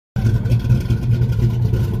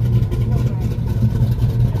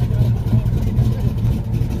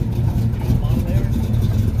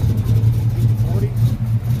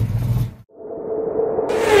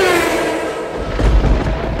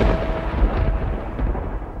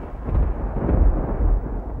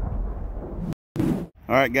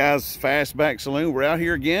All right, guys, Fastback Saloon. We're out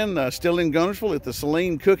here again, still in Guntersville at the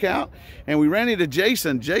Saline Cookout, and we ran into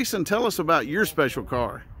Jason. Jason, tell us about your special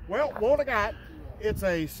car. Well, what I got, it's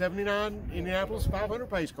a 79 Indianapolis 500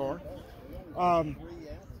 pace car.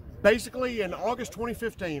 Basically, in August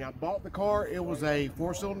 2015, I bought the car. It was a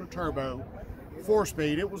 4-cylinder turbo,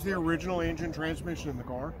 4-speed. It was the original engine transmission in the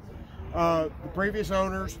car. The previous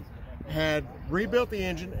owners had rebuilt the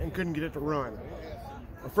engine and couldn't get it to run.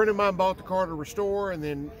 A friend of mine bought the car to restore and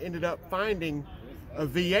then ended up finding a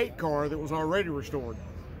V8 car that was already restored.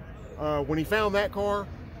 When he found that car,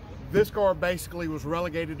 this car basically was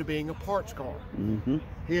relegated to being a parts car.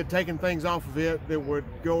 He had taken things off of it that would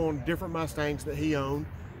go on different Mustangs that he owned,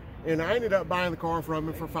 and I ended up buying the car from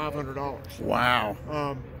him for $500.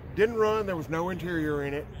 Wow. Didn't run, there was no interior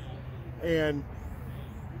in it, and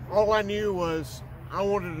all I knew was I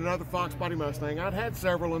wanted another Fox body Mustang. I'd had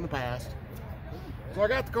several in the past. So I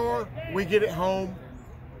got the car, we get it home.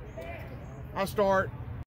 I start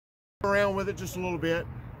around with it just a little bit.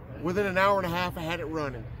 Within an hour and a half, I had it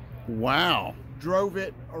running. Wow. Drove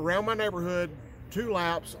it around my neighborhood, 2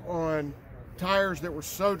 laps on tires that were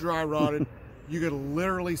so dry rotted, you could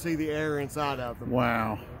literally see the air inside of them.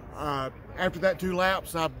 Wow. After that 2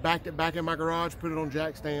 laps, I backed it back in my garage, put it on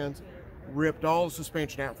jack stands, ripped all the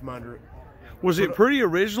suspension out from under it. Was it pretty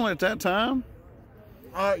original at that time?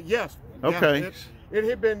 Yes. Okay. Yeah, it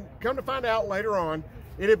had been, come to find out later on,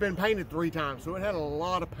 it had been painted 3 times, so it had a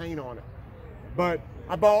lot of paint on it. But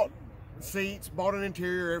I bought seats, bought an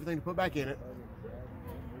interior, everything to put back in it,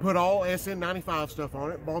 put all SN95 stuff on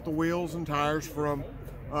it, bought the wheels and tires from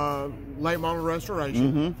late model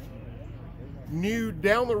restoration. Knew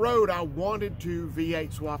down the road I wanted to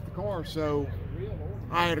V8 swap the car, so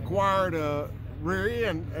I had acquired a rear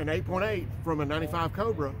end, an 8.8 from a 95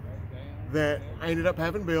 Cobra that I ended up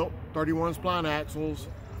having built, 31 spline axles,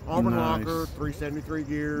 Auburn locker, 373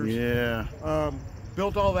 gears. Yeah.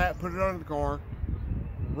 Built all that, put it under the car,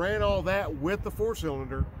 ran all that with the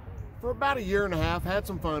 4-cylinder for about a year and a half, had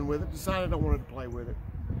some fun with it, decided I wanted to play with it.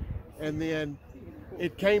 And then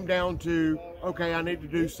it came down to, okay, I need to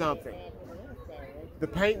do something. The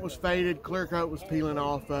paint was faded, clear coat was peeling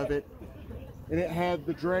off of it, and it had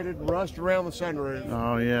the dreaded rust around the sunroof.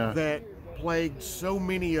 Oh, yeah. That plagued so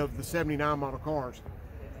many of the 79 model cars.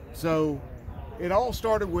 So it all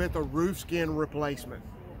started with a roof skin replacement.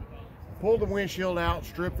 Pulled the windshield out,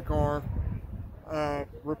 stripped the car,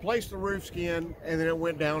 replaced the roof skin, and then it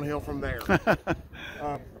went downhill from there.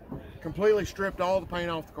 Completely stripped all the paint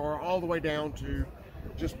off the car, all the way down to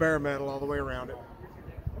just bare metal all the way around it.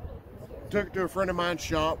 Took it to a friend of mine's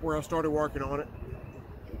shop where I started working on it.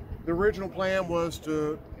 The original plan was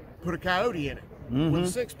to put a Coyote in it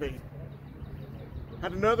with a 6-speed.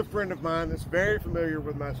 Had another friend of mine that's very familiar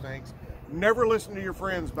with Mustangs. Never listen to your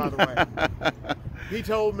friends, by the way. He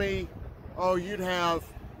told me, oh, you'd have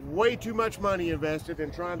way too much money invested in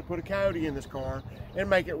trying to put a Coyote in this car and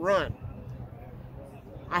make it run.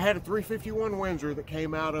 I had a 351 Windsor that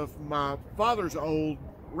came out of my father's old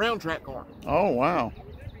round track car. Oh, wow.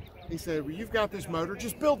 He said, well, you've got this motor,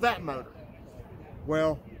 just build that motor.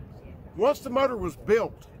 Well, once the motor was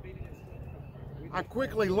built, I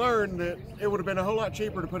quickly learned that it would have been a whole lot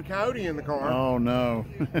cheaper to put a Coyote in the car. Oh, no.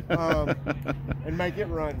 And make it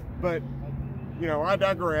run. But, you know, I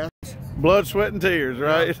digress. Blood, sweat, and tears,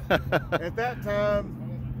 right? At that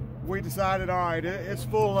time, we decided, all right, it's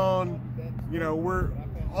full on, you know, we're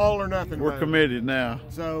all or nothing. We're committed now.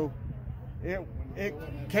 So it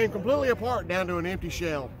came completely apart down to an empty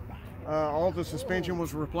shell. All the suspension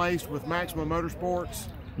was replaced with Maximum Motorsports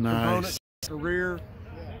components, the rear.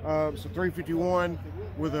 So 351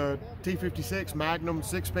 with a T56 Magnum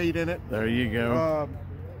 6-speed in it. There you go.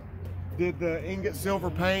 Did the ingot silver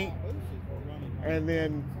paint, and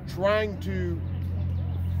then trying to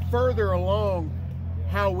further along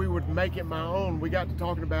how we would make it my own, we got to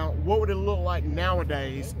talking about what would it look like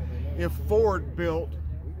nowadays if Ford built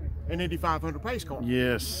an Indy 500 pace car.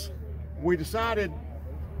 Yes. We decided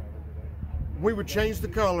we would change the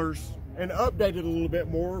colors and update it a little bit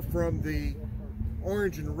more from the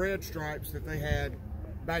orange and red stripes that they had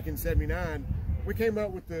back in '79. We came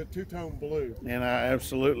up with the 2-tone blue. And I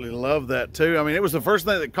absolutely love that too. I mean, it was the first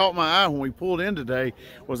thing that caught my eye when we pulled in today.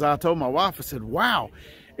 Was I told my wife, I said, wow,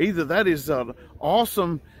 either that is an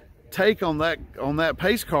awesome take on that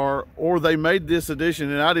pace car, or they made this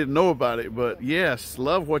edition and I didn't know about it. But yes,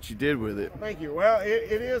 love what you did with it. Thank you. Well,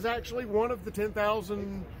 it is actually one of the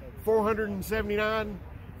 10,479,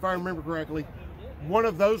 if I remember correctly, one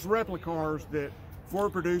of those replica cars that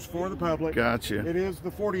Ford produced for the public. Gotcha. It is the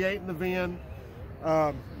 48 in the VIN.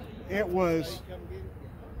 It was,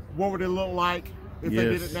 what would it look like if they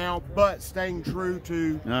did it now, but staying true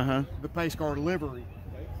to the Pace Car livery.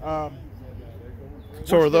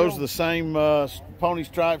 So are those the same pony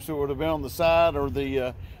stripes that would have been on the side, or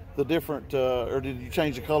the different, or did you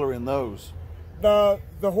change the color in those? The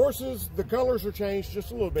horses, the colors are changed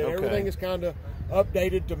just a little bit. Okay. Everything is kind of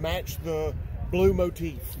updated to match the blue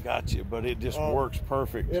motif. Gotcha, but it just works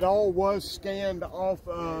perfect. It all was scanned off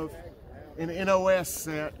of an NOS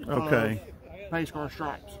set of Pace Car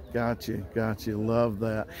stripes. Gotcha. Love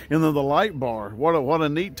that. And then the light bar. What a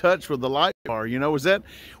neat touch with the light bar. You know, was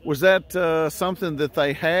that something that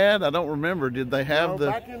they had? I don't remember. Did they have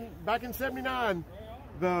back in '79,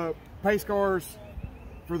 the Pace Cars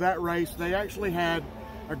for that race, they actually had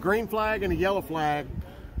a green flag and a yellow flag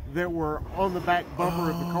that were on the back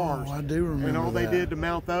bumper of the cars. I do remember. And all they did to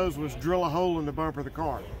mount those was drill a hole in the bumper of the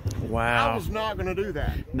car. Wow. I was not going to do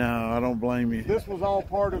that. No, I don't blame you. This was all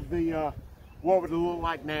part of the what would it look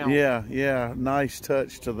like now. Yeah, nice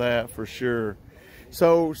touch to that for sure.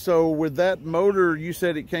 So with that motor, you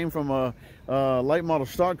said it came from a late model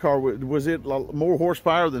stock car. Was it more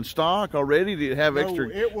horsepower than stock already? Did it have extra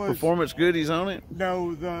performance goodies on it?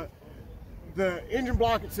 No, the engine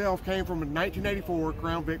block itself came from a 1984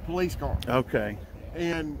 Crown Vic police car. Okay.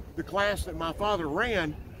 And the class that my father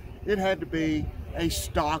ran, it had to be a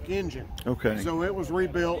stock engine. Okay. So it was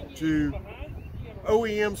rebuilt to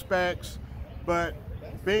OEM specs, but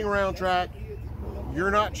being around track,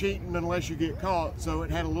 you're not cheating unless you get caught. So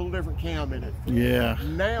it had a little different cam in it. Yeah.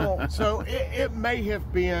 Now, so it may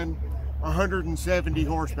have been 170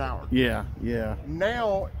 horsepower. Yeah.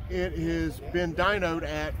 Now it has been dynoed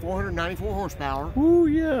at 494 horsepower. Ooh,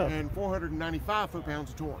 yeah. And 495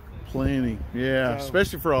 foot-pounds of torque. Plenty, yeah, so,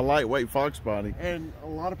 especially for a lightweight Fox body. And a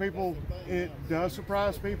lot of people, it does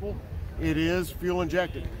surprise people. It is fuel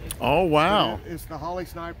injected. Oh, wow. It's the Holly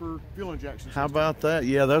Sniper fuel injection system. How about that?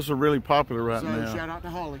 Yeah, those are really popular right now. So shout out to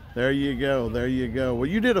Holly. There you go. Well,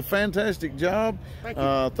 you did a fantastic job. Thank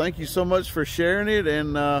you. Thank you so much for sharing it.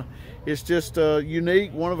 And it's just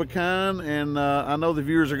unique, one of a kind, and I know the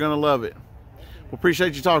viewers are going to love it. We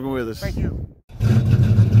appreciate you talking with us. Thank you.